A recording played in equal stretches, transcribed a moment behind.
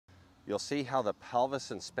you'll see how the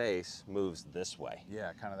pelvis in space moves this way.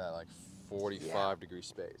 Yeah, kind of that like 45-degree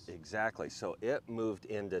space. Exactly. So it moved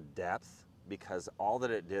into depth because all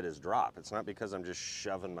that it did is drop. It's not because I'm just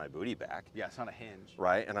shoving my booty back. Yeah, it's not a hinge.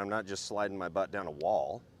 Right? And I'm not just sliding my butt down a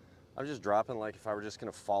wall. I'm just dropping like if I were just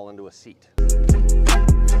going to fall into a seat.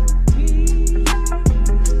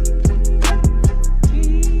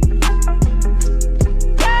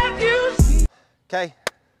 Okay,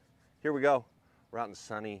 here we go. We're out in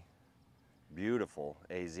sunny, beautiful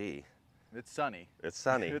AZ. It's sunny. It's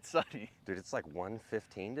sunny. It's sunny. Dude, it's like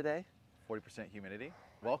 115 today. 40% humidity.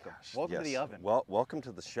 Welcome. Gosh, Welcome yes. to the oven. Well, welcome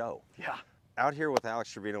to the show. Yeah. Out here with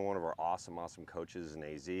Alex Trevino, one of our awesome coaches in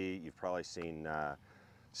AZ. You've probably seen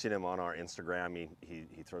him on our Instagram.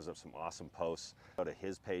 He throws up some awesome posts. Go to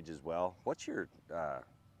his page as well. What's your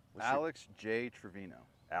Alex J. Trevino.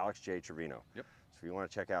 Alex J. Trevino. Yep. So if you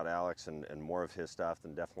want to check out Alex and more of his stuff,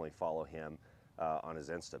 then definitely follow him on his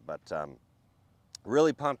Insta. But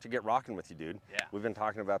really pumped to get rocking with you, dude. Yeah. We've been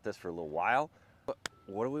talking about this for a little while. But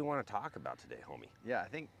what do we want to talk about today, homie? Yeah, I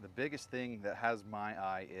think the biggest thing that has my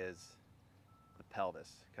eye is the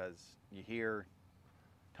pelvis, because you hear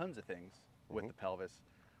tons of things with the pelvis.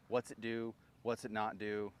 What's it do? What's it not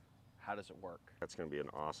do? How does it work? That's going to be an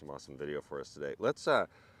awesome video for us today. Let's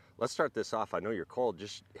start this off. I know you're cold.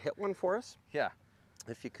 Just hit one for us. Yeah.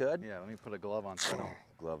 If you could. Yeah, let me put a glove on so I don't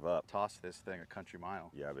Glove up. toss this thing a country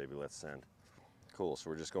mile. Yeah, baby, let's send. Cool, so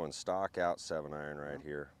we're just going stock out 7-iron right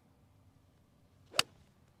here.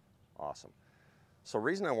 Awesome. So the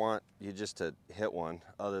reason I want you just to hit one,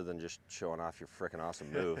 other than just showing off your freaking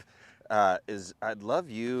awesome move, is I'd love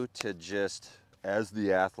you to just, as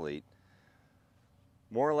the athlete,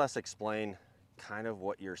 more or less explain kind of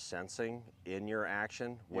what you're sensing in your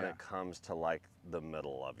action when it comes to like the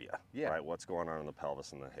middle of you, right? What's going on in the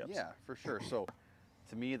pelvis and the hips. Yeah, for sure. So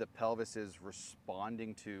to me, the pelvis is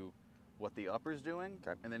responding to what the upper's doing.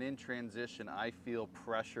 Okay. And then in transition, I feel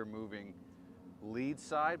pressure moving lead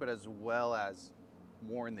side, but as well as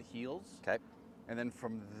more in the heels. Okay. And then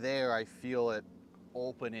from there, I feel it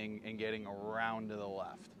opening and getting around to the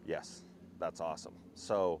left. Yes, that's awesome.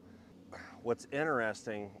 So what's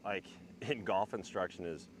interesting, like in golf instruction,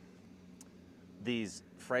 is these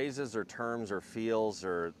phrases or terms or feels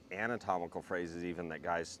or anatomical phrases even that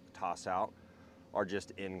guys toss out are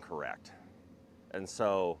just incorrect. And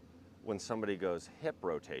so when somebody goes hip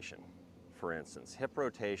rotation, for instance, hip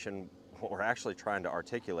rotation, what we're actually trying to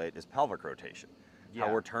articulate is pelvic rotation,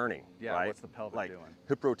 how we're turning, right? What's the pelvic like, doing?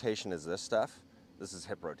 Hip rotation is this stuff. This is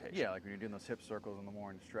hip rotation. Yeah, like when you're doing those hip circles in the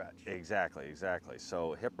morning stretch. Exactly, exactly.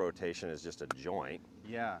 So hip rotation is just a joint.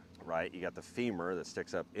 Yeah. Right? You got the femur that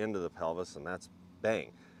sticks up into the pelvis, and that's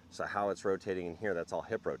bang. So how it's rotating in here, that's all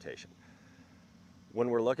hip rotation. When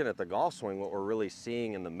we're looking at the golf swing, what we're really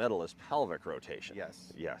seeing in the middle is pelvic rotation.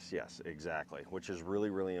 Yes. Yes, exactly, which is really,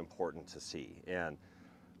 really important to see. And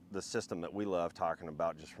the system that we love talking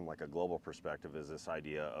about just from like a global perspective is this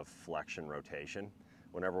idea of flexion rotation.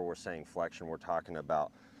 Whenever we're saying flexion, we're talking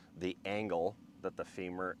about the angle that the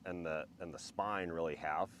femur and the spine really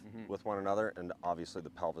have with one another, and obviously the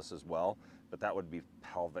pelvis as well, but that would be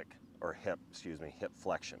pelvic or hip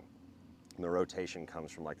flexion. And the rotation comes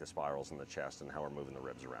from like the spirals in the chest and how we're moving the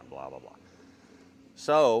ribs around, blah, blah, blah.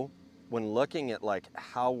 So when looking at like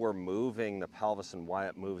how we're moving the pelvis and why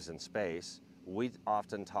it moves in space, we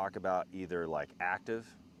often talk about either like active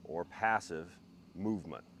or passive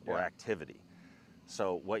movement or activity.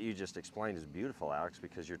 So what you just explained is beautiful, Alex,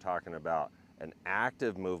 because you're talking about an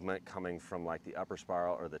active movement coming from like the upper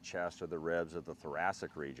spiral or the chest or the ribs or the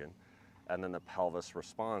thoracic region, and then the pelvis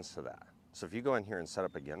responds to that. So if you go in here and set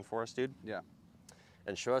up again for us, dude. Yeah.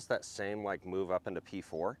 And show us that same like move up into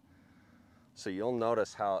P4. So you'll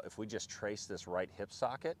notice how if we just trace this right hip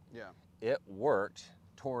socket, it worked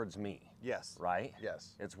towards me. Yes. Right?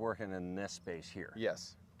 Yes. It's working in this space here.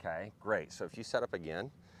 Yes. Okay, great. So if you set up again,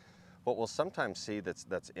 what we'll sometimes see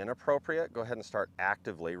that's inappropriate, go ahead and start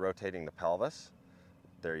actively rotating the pelvis.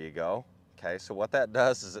 There you go. Okay, so what that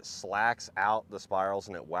does is it slacks out the spirals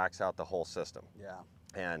and it whacks out the whole system. Yeah.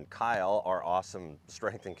 And Kyle, our awesome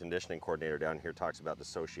strength and conditioning coordinator down here, talks about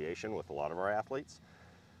dissociation with a lot of our athletes.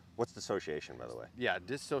 What's dissociation, by the way? Yeah,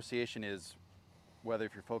 dissociation is whether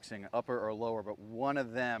if you're focusing upper or lower, but one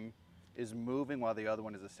of them is moving while the other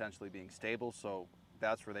one is essentially being stable. So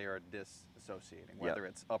that's where they are disassociating, whether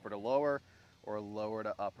it's upper to lower or lower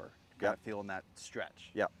to upper. Kind of feeling that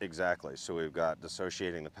stretch. Yeah, exactly. So we've got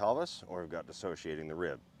dissociating the pelvis or we've got dissociating the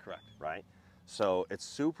rib. Correct. Right? So it's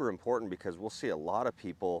super important because we'll see a lot of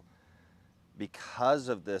people, because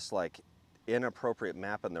of this like inappropriate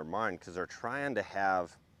map in their mind, because they're trying to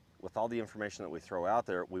have, with all the information that we throw out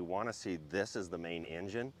there, we want to see this as the main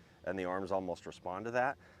engine and the arms almost respond to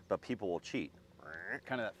that, but people will cheat.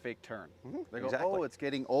 Kind of that fake turn. They go, exactly. oh, it's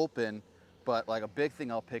getting open, but like a big thing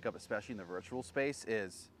I'll pick up, especially in the virtual space,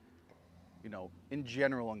 is, you know, in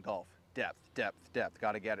general in golf, depth, depth, depth,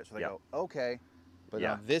 got to get it. So they Yep. go, okay, but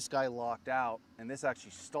Yeah. now this guy locked out, and this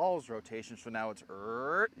actually stalls rotation, so now it's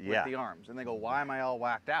with Yeah. the arms. And they go, why am I all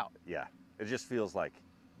whacked out? Yeah, it just feels like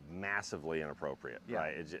massively inappropriate, Yeah.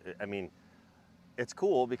 right? I mean, it's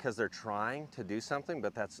cool because they're trying to do something,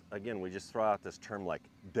 but that's, again, we just throw out this term like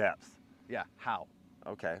depth. Yeah, how?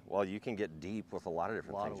 Okay, well, you can get deep with a lot of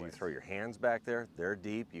different things. You throw your hands back there, they're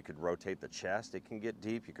deep. You could rotate the chest, it can get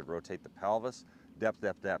deep. You could rotate the pelvis. Depth,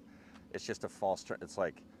 depth, depth. It's just a false term. It's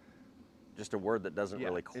like just a word that doesn't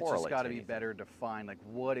really correlate. It's just got to be anything. better defined. Like,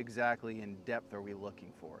 what exactly in depth are we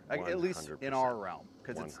looking for? Like, at least in 100%. our realm,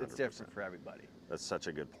 because it's 100%. different for everybody. That's such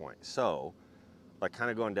a good point. So, like kind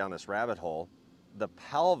of going down this rabbit hole, the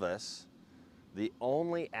pelvis, the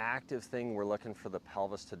only active thing we're looking for the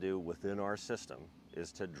pelvis to do within our system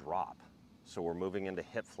is to drop. So we're moving into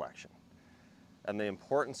hip flexion. And the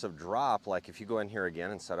importance of drop, like if you go in here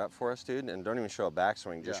again and set up for us, dude, and don't even show a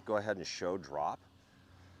backswing, just go ahead and show drop.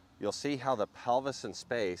 You'll see how the pelvis in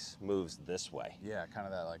space moves this way. Yeah, kind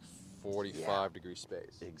of that like 45-degree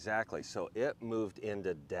space. Exactly. So it moved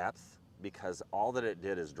into depth because all that it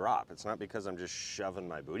did is drop. It's not because I'm just shoving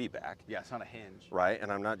my booty back. Yeah, it's not a hinge. Right?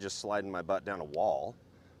 And I'm not just sliding my butt down a wall.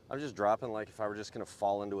 I'm just dropping like if I were just going to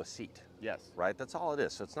fall into a seat. Yes. Right? That's all it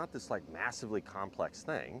is. So it's not this like massively complex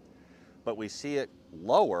thing, but we see it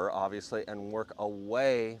lower, obviously, and work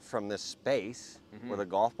away from this space where the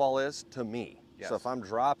golf ball is to me. Yes. So if I'm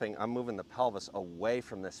dropping, I'm moving the pelvis away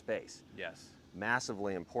from this space. Yes.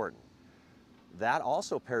 Massively important. That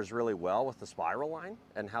also pairs really well with the spiral line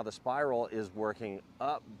and how the spiral is working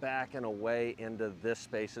up, back, and away into this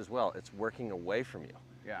space as well. It's working away from you.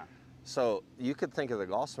 Yeah. So you could think of the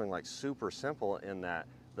golf swing like super simple in that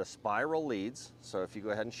the spiral leads. So if you go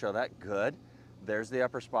ahead and show that, good. There's the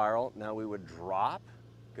upper spiral. Now we would drop,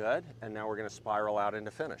 good. And now we're going to spiral out into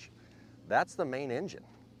finish. That's the main engine.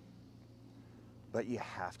 But you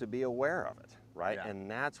have to be aware of it, right? Yeah. And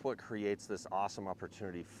that's what creates this awesome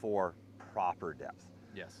opportunity for proper depth.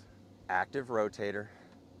 Yes. Active rotator,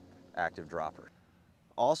 active dropper.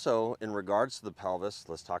 Also, in regards to the pelvis,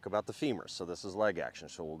 let's talk about the femur. So this is leg action.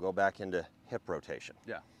 So we'll go back into hip rotation.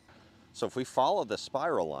 Yeah. So if we follow the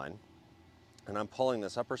spiral line, and I'm pulling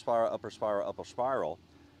this upper spiral, upper spiral, upper spiral,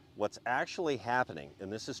 what's actually happening,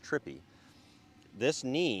 and this is trippy, this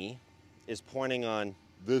knee is pointing on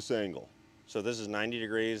this angle. So this is 90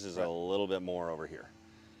 degrees, is a little bit more over here.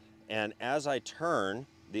 And as I turn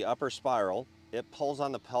the upper spiral, it pulls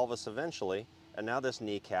on the pelvis eventually, and now this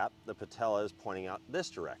kneecap, the patella, is pointing out this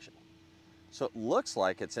direction. So it looks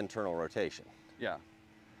like it's internal rotation. Yeah.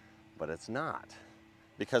 But it's not.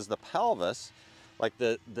 Because the pelvis, like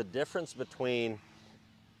the difference between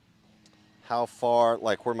how far,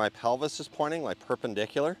 like where my pelvis is pointing, like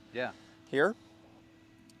perpendicular here,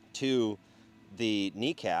 to the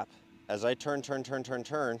kneecap, as I turn,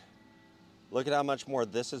 look at how much more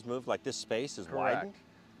this has moved, like this space is widened.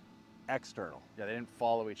 External. Yeah, they didn't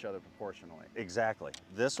follow each other proportionally. Exactly.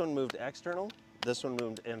 This one moved external, this one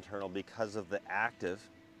moved internal because of the active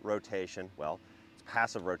rotation. Well, it's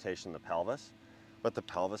passive rotation of the pelvis, but the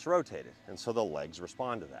pelvis rotated, and so the legs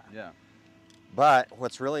respond to that. Yeah. But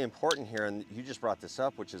what's really important here, and you just brought this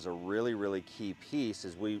up, which is a really, really key piece,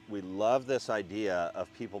 is we love this idea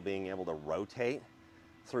of people being able to rotate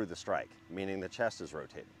through the strike, meaning the chest is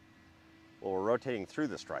rotating. Well, we're rotating through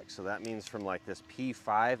the strike, so that means from like this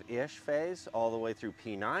P5-ish phase all the way through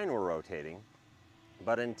P9 we're rotating,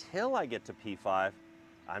 but until I get to P5,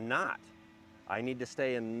 I'm not. I need to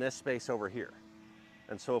stay in this space over here.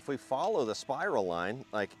 And so if we follow the spiral line,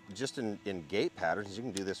 like just in gait patterns, you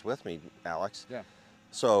can do this with me, Alex. Yeah.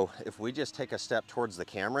 So if we just take a step towards the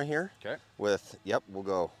camera here, with, we'll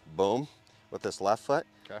go boom, with this left foot.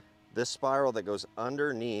 Okay. This spiral that goes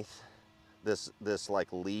underneath this like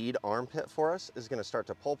lead armpit for us is gonna start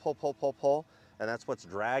to pull, and that's what's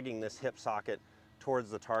dragging this hip socket towards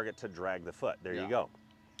the target to drag the foot. There you go.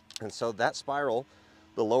 And so that spiral,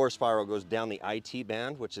 the lower spiral goes down the IT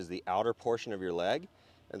band, which is the outer portion of your leg.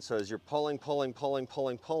 And so as you're pulling,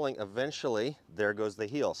 eventually there goes the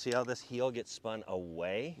heel. See how this heel gets spun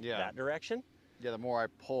away that direction? Yeah, the more I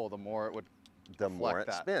pull, the more it would The more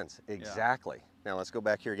it spins, exactly. Now let's go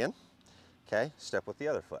back here again. Okay, step with the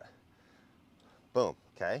other foot. Boom,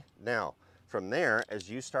 okay. Now, from there, as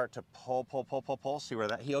you start to pull, see where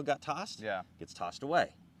that heel got tossed? Yeah. Gets tossed away.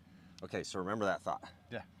 Okay, so remember that thought.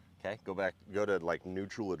 Yeah. Okay, go to like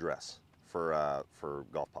neutral address for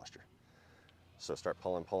golf posture. So start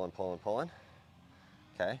pulling.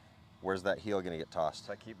 Okay, Where's that heel gonna get tossed?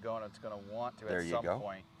 If I keep going, it's going to want to There at you some go.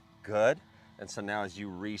 point. Good. And so now as you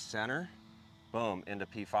recenter, boom, into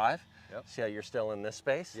P5. Yep. See how you're still in this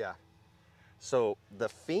space? Yeah. So the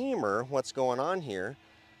femur, what's going on here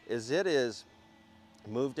is it is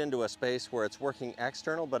moved into a space where it's working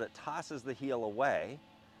external, but it tosses the heel away.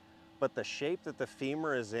 But the shape that the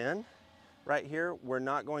femur is in right here, we're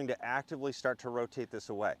not going to actively start to rotate this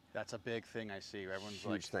away. That's a big thing I see. Everyone's Huge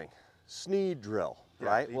like, thing. Sneed drill, yeah,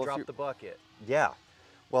 right? You drop the bucket. Yeah.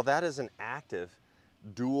 Well, that is an active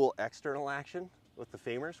dual external action with the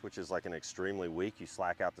femurs, which is like an extremely weak. You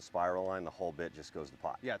slack out the spiral line, the whole bit just goes to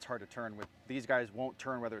pot. Yeah, it's hard to turn with these guys. Won't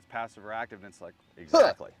turn whether it's passive or active, and it's like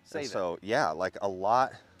Exactly. Save And it. so yeah, like a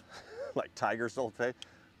lot, like Tiger's old face,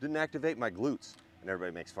 didn't activate my glutes, and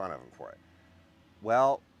everybody makes fun of him for it.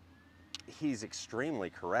 Well, he's extremely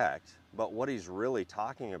correct, but what he's really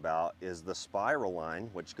talking about is the spiral line,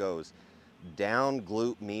 which goes down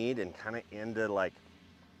glute med and kind of into like,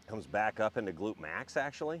 comes back up into glute max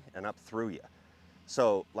actually, and up through you.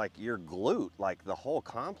 So like your glute, like the whole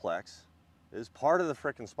complex is part of the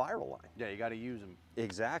frickin' spiral line. Yeah, you got to use them.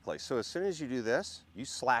 Exactly. So as soon as you do this, you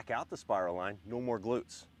slack out the spiral line, no more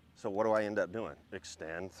glutes. So what do I end up doing?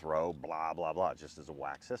 Extend, throw, blah, blah, blah, just as a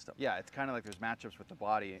whack system. Yeah, it's kind of like there's matchups with the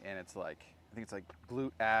body, and it's like, I think it's like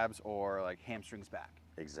glute abs or like hamstrings back.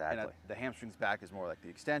 Exactly. And the hamstrings back is more like the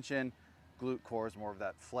extension. Glute core is more of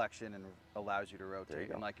that flexion and allows you to rotate. There you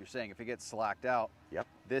go. And like you're saying, if it gets slacked out, Yep.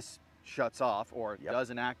 this shuts off or Yep.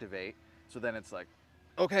 doesn't activate. So then it's like,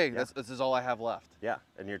 okay, Yeah. this is all I have left. Yeah,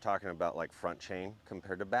 and you're talking about like front chain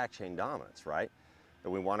compared to back chain dominance, right?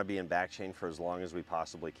 And we want to be in back chain for as long as we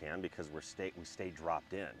possibly can because we stay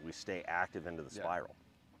dropped in. We stay active into the Yeah. spiral.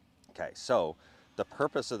 Okay, so the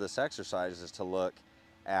purpose of this exercise is to look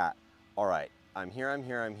at, all right, I'm here, I'm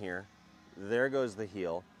here, I'm here. There goes the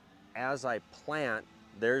heel. As I plant,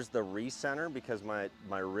 there's the recenter because my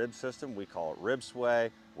rib system, we call it rib sway.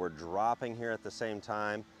 We're dropping here at the same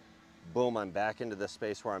time. Boom, I'm back into this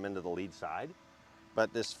space where I'm into the lead side.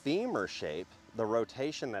 But this femur shape, the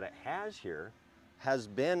rotation that it has here, has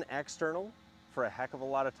been external for a heck of a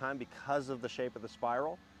lot of time because of the shape of the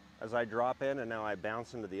spiral. As I drop in and now I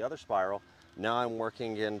bounce into the other spiral, now I'm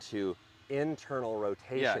working into internal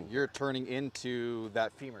rotation. Yeah, you're turning into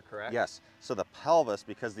that femur, correct? Yes, so the pelvis,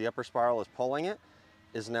 because the upper spiral is pulling it,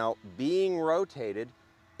 is now being rotated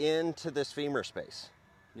into this femur space.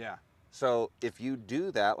 Yeah. So if you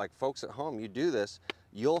do that, like folks at home, you do this,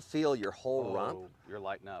 you'll feel your whole rump You're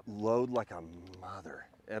lighting up. load like a mother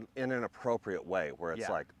and in an appropriate way where it's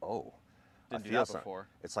Yeah. like, oh, Didn't I do feel that something. before.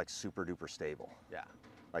 It's like super duper stable. Yeah.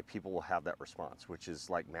 Like people will have that response, which is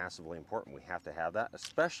like massively important. We have to have that,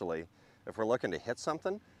 especially if we're looking to hit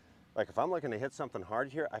something. Like if I'm looking to hit something hard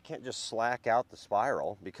here, I can't just slack out the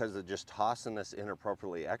spiral because of just tossing this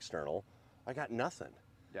inappropriately external. I got nothing.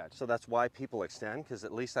 Yeah. So that's why people extend, because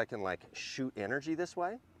at least I can like shoot energy this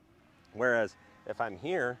way. Whereas if I'm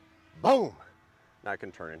here, boom, now I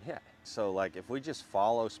can turn and hit. So like if we just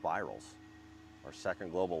follow spirals, or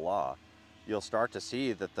second global law, you'll start to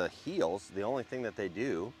see that the heels, the only thing that they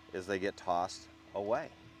do is they get tossed away.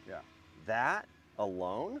 Yeah. That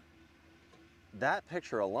alone, that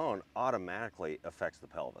picture alone automatically affects the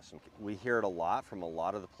pelvis. And we hear it a lot from a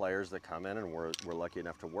lot of the players that come in, and we're lucky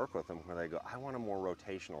enough to work with them, where they go, I want a more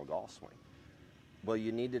rotational golf swing. Well,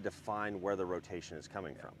 you need to define where the rotation is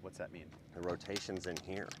coming from. What's that mean? The rotation's in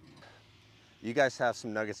here. You guys have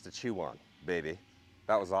some nuggets to chew on, baby.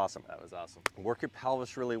 That was awesome. That was awesome. Work your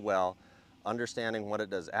pelvis really well, understanding what it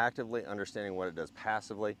does actively, understanding what it does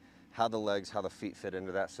passively, how the legs, how the feet fit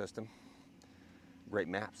into that system. Great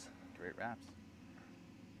maps. Great wraps.